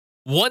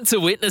Want to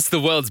witness the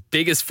world's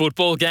biggest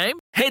football game?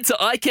 Head to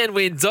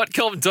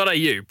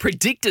iCanWin.com.au,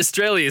 predict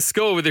Australia's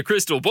score with a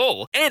crystal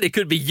ball, and it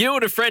could be you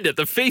and a friend at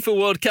the FIFA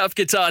World Cup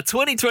Qatar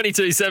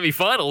 2022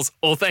 semi-finals,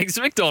 all thanks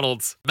to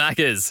McDonald's.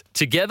 Maccas,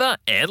 together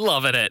and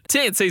loving it.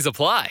 TNCs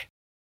apply.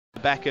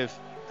 Back of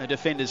a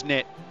defender's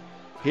net.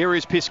 Here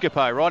is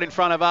Piscopo right in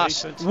front of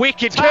us. Decent.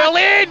 Wicked curl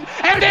in,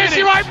 and there's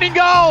your opening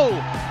goal.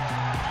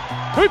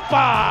 Hooper!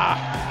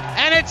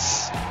 And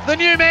it's the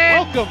new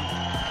man Welcome.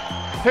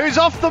 who's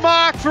off the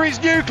mark for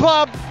his new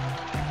club.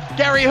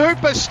 Gary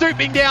Hooper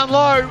stooping down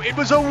low. It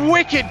was a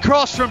wicked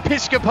cross from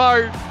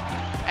Piscopo,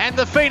 and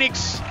the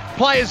Phoenix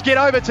players get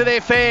over to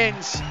their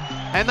fans,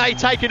 and they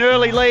take an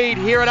early lead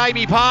here at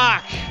Amy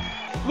Park.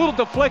 Little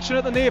deflection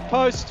at the near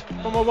post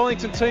from a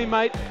Wellington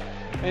teammate,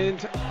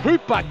 and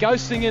Hooper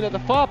ghosting in at the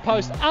far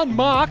post,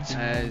 unmarked.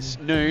 As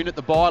Noon at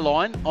the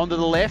byline, onto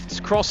the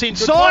left, cross ball.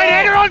 inside,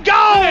 header on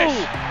goal!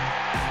 Finish.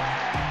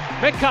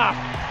 Metcalf.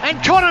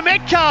 And Connor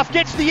Metcalf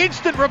gets the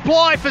instant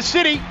reply for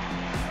City.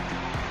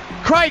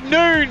 Craig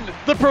Noon,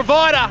 the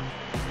provider.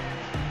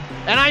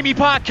 And Amy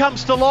Park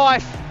comes to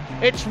life.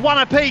 It's one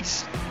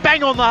apiece,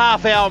 bang on the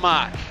half-hour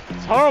mark.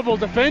 It's horrible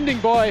defending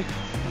by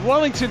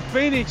Wellington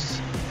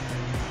Phoenix.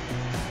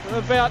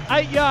 About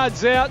 8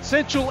 yards out,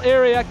 central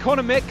area,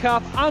 Connor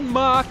Metcalf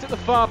unmarked at the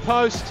far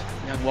post.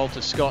 Young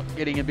Walter Scott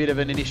getting a bit of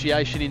an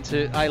initiation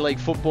into A-League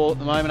football at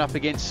the moment up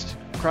against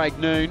Craig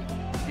Noon.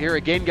 Here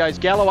again goes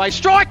Galloway,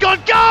 strike on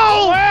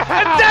goal! Wow,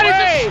 and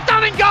that is a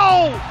stunning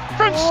goal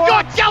from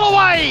Scott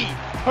Galloway!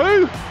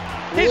 Who?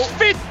 His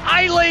fifth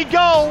A-League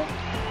goal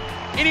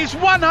in his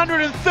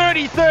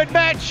 133rd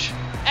match,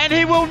 and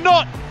he will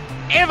not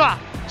ever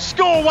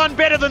score one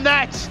better than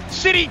that.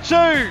 City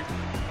 2,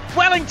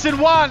 Wellington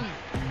 1.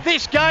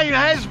 This game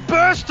has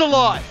burst to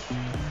life.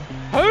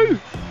 Who?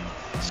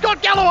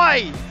 Scott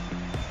Galloway!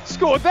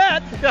 Scored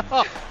that?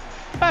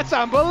 That's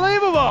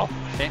unbelievable.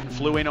 Fenton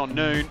flew in on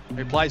Noon,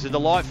 who plays a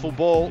delightful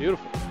ball.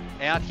 Beautiful.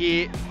 Out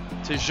here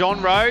to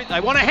Jean Rowe. They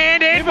want a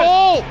hand-hand Give it.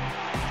 ball.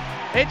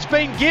 It's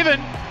been given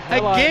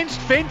Hello. against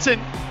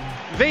Fenton.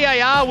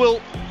 VAR will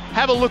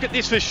have a look at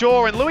this for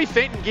sure, and Louis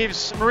Fenton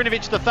gives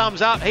Marinovic the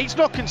thumbs up. He's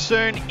not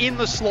concerned in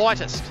the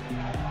slightest.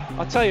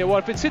 I'll tell you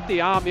what, if it's hit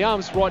the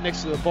arm's right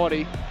next to the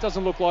body.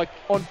 Doesn't look like,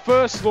 on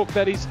first look,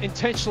 that he's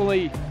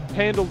intentionally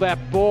handled that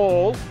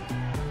ball.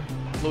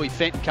 Louis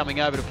Fenton coming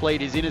over to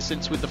plead his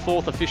innocence with the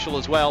fourth official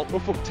as well.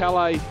 Ufuk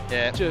Talay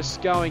Yeah.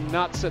 just going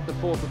nuts at the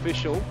fourth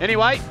official.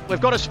 Anyway, we've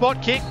got a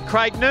spot kick.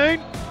 Craig Noon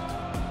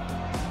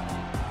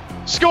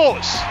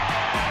scores.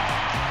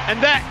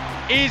 And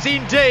that is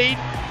indeed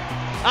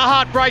a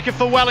heartbreaker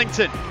for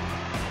Wellington.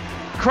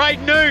 Craig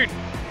Noon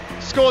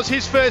scores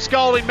his first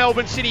goal in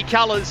Melbourne City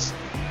colours.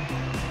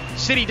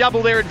 City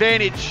double their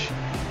advantage.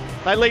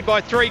 They lead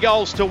by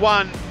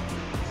 3-1.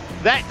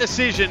 That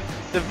decision,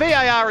 the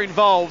VAR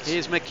involved.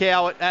 Here's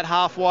Macau at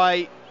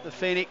halfway. The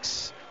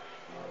Phoenix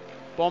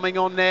bombing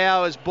on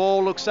now as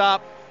ball looks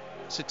up.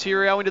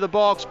 Sotirio into the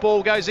box.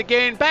 Ball goes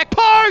again. Back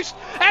post!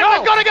 And Goal.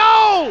 we've got a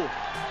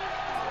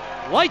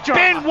goal! Late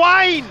Ben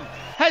Wayne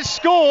has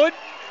scored.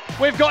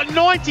 We've got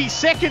 90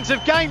 seconds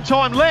of game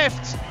time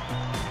left.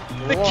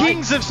 The Right.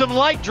 kings of some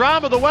late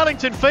drama, the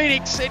Wellington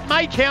Phoenix. It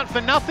may count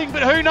for nothing,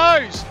 but who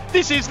knows?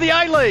 This is the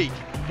A-League.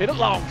 Hit it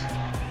long.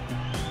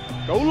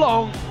 Go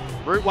long.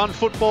 Route 1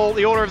 football,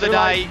 the order of the Too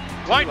day. late.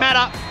 Won't Too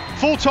matter.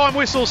 Full-time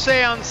whistle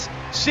sounds.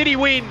 City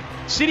win.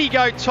 City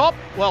go top.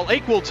 Well,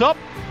 equal top.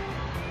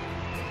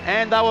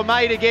 And they were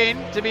made again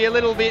to be a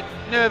little bit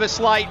nervous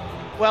late.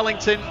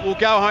 Wellington will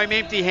go home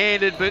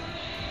empty-handed, but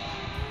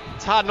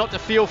it's hard not to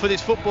feel for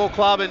this football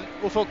club, and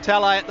Ufuk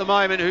Talay at the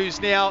moment, who's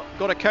now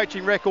got a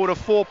coaching record of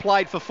 4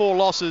 played for 4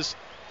 losses.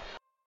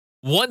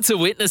 Want to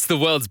witness the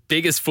world's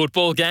biggest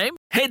football game?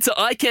 Head to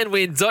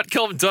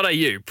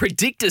iCanWin.com.au,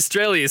 predict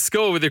Australia's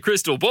score with a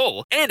crystal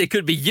ball, and it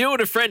could be you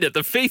and a friend at the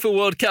FIFA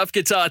World Cup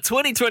Qatar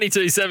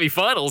 2022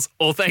 semi-finals,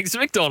 all thanks to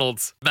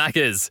McDonald's.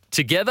 Maccas,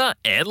 together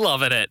and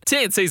loving it.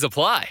 TNCs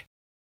apply.